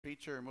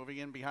feature, moving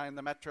in behind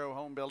the Metro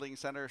Home Building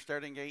Center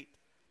starting gate.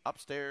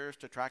 Upstairs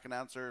to track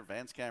announcer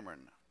Vance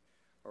Cameron.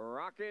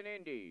 Rockin'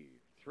 Indy,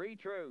 3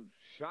 truths,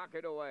 shock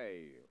it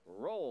away.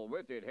 Roll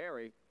with it,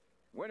 Harry.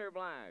 Winter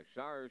Blast,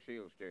 our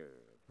Sealster.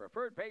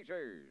 Preferred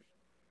Pacers.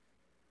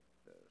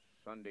 The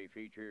Sunday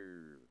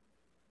feature,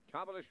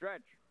 top of the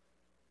stretch.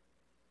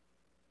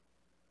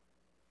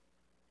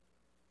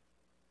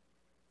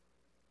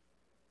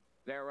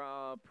 They're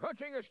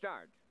approaching a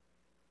start.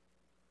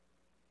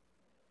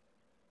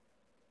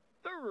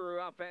 The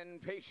rough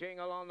end pacing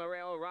along the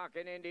rail,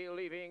 Rockin' Indy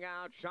leaving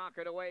out, shock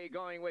it away,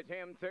 going with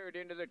him. Third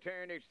into the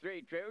turn is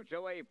 3 truths,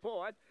 away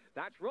fourth.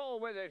 That's Roll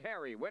With It,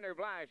 Harry. Winter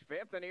Blast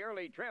fifth, and the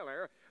early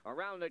trailer.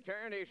 Around the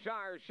turn is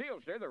SHORES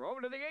Sealster. They're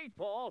over to the 8th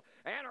pole,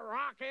 and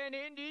Rockin'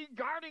 Indy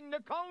guarding the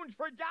cones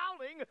for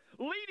Dowling,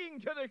 leading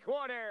to the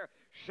quarter.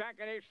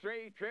 Second is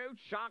 3 truths,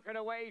 shock it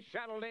away,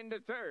 settled into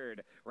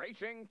third.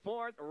 Racing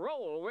fourth,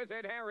 Roll With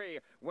It,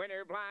 Harry.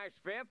 Winter Blast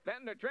fifth,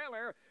 then the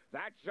trailer.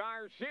 That's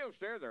SHORES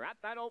Sealster. They're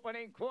at that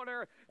opening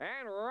quarter,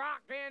 and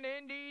Rockin'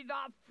 Indy,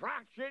 the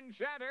fraction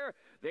setter.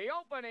 The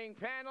opening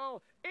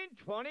panel in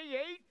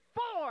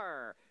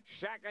 28.4.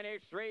 Second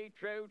is 3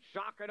 truths,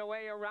 socket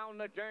away around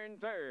the turn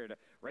third.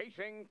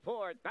 Racing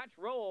fourth, that's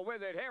Roll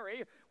With It,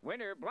 Harry.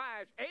 Winter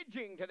Blast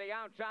edging to the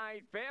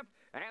outside fifth,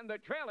 and the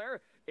trailer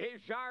is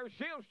SHORES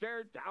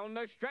Sealster. Down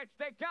the stretch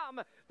they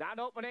come. That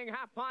opening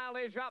half mile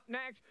is up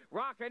next.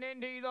 Rockin'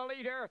 Indy, the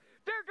leader.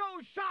 There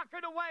goes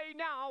socket away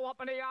now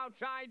up on the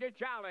outside to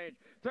challenge.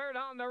 Third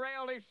on the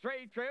rail is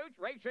 3 truths,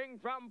 racing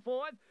from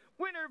fourth.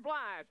 Winter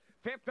Blast.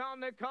 Fifth on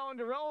the cone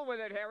to Roll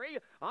With It, Harry.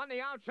 On the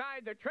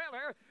outside, the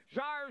trailer,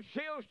 SHORES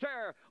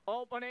Sealster.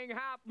 Opening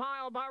half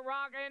mile by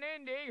Rockin'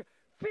 Indy.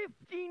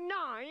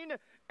 59-1.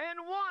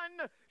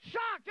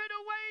 Socket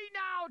away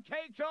now.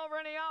 Takes over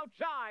on the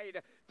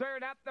outside.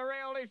 Third up the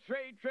rail is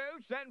 3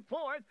 truths. Then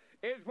fourth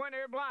is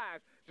Winter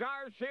Blast.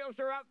 SHORES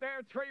Sealster up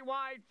there, 3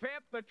 wide.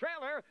 Fifth, the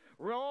trailer.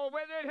 Roll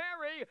With It,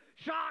 Harry.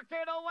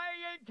 Socket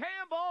away in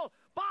Campbell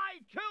by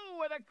 2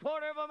 with a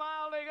quarter of a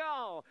mile to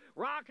go.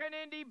 Rockin'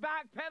 Indy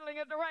backpedaling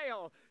at the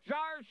rail.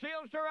 SHORES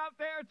Sealster up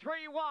there,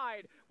 3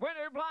 wide.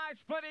 Winter Blast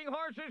splitting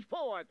horses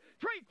fourth.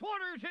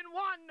 3/4 in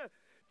 1.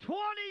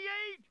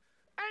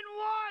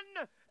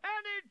 28-1.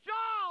 And it's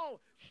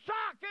all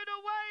socket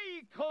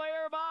away,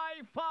 clear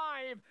by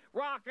 5.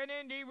 Rockin'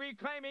 Indy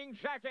reclaiming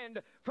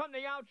second. From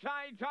the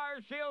outside,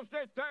 SHORES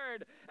Sealster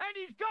third. And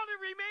he's going to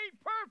remain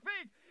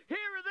perfect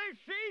here this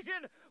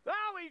season.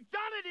 Now he's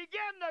done it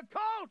again. The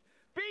Colt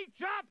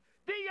beats up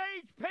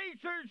DH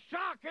Pacers,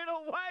 socket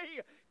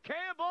away.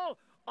 Campbell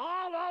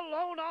all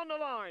alone on the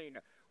line.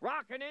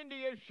 Rockin'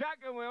 Indy is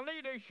second. We'll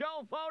need a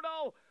show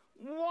photo.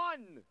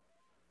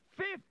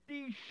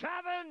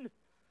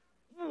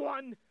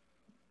 1:57.1.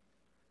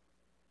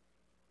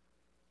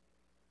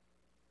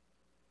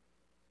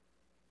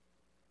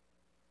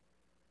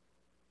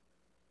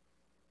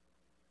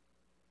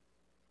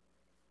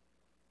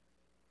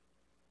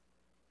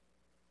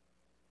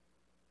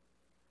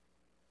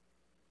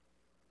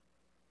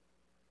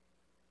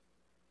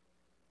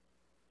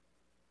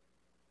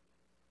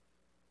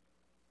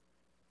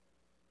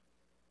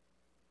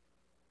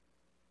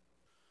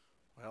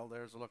 Well,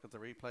 there's a look at the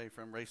replay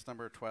from race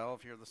number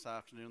 12 here this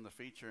afternoon, the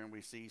feature, and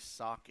we see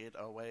Socket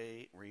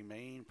Away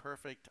remain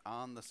perfect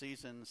on the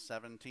season,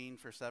 17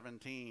 for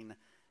 17.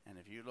 And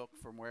if you look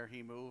from where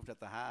he moved at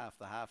the half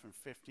in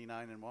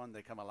 59-1,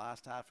 they come a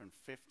last half in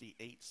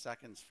 58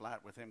 seconds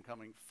flat with him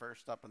coming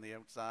first up on the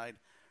outside.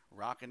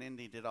 Rockin'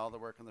 Indy did all the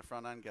work on the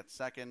front end, got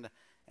second,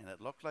 and it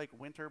looked like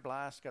Winter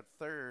Blast got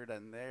third,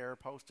 and they're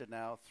posted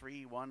now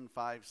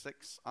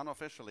 3:156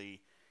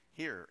 unofficially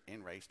here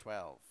in race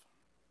 12.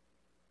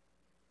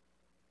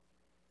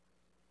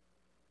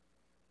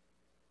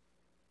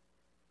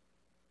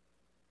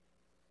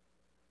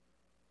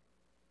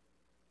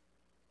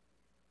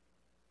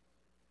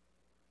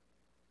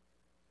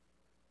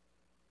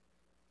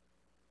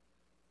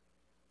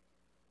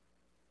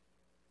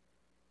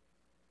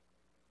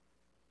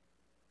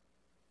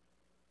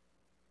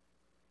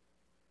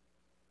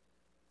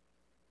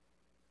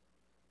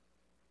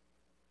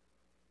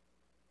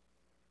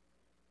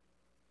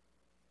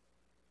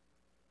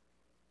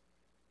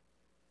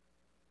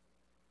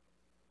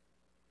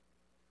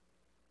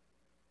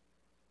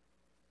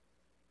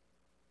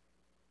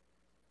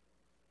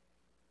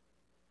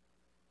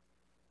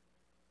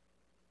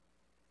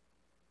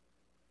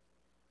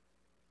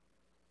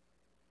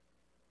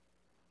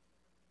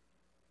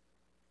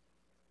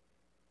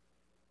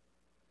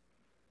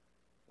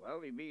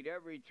 Well, he beat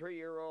every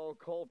 3-year-old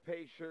Colt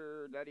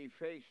Pacer that he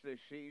faced this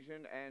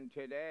season, and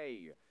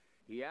today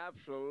he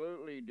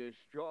absolutely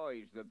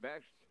destroys the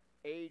best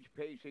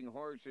age-pacing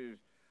horses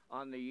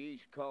on the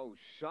East Coast.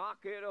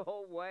 Socket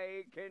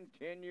Away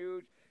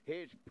continues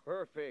his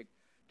perfect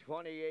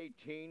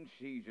 2018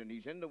 season.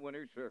 He's in the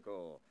winner's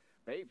circle.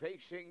 Bay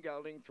Pacing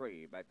gelding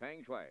 3 by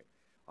Peng Shui.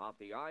 Off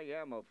the I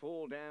Am a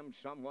Fool Damn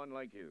Someone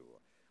Like You.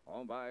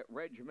 Owned by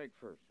Reg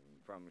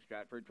McPherson from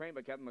Stratford, trained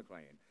by Kevin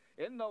McLean.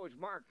 In those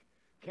Mark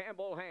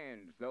Campbell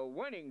hands, the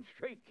winning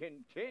streak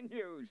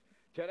continues.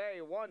 today,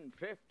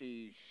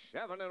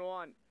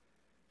 157-1.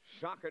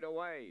 Sock It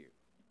Away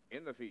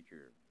in the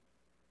feature.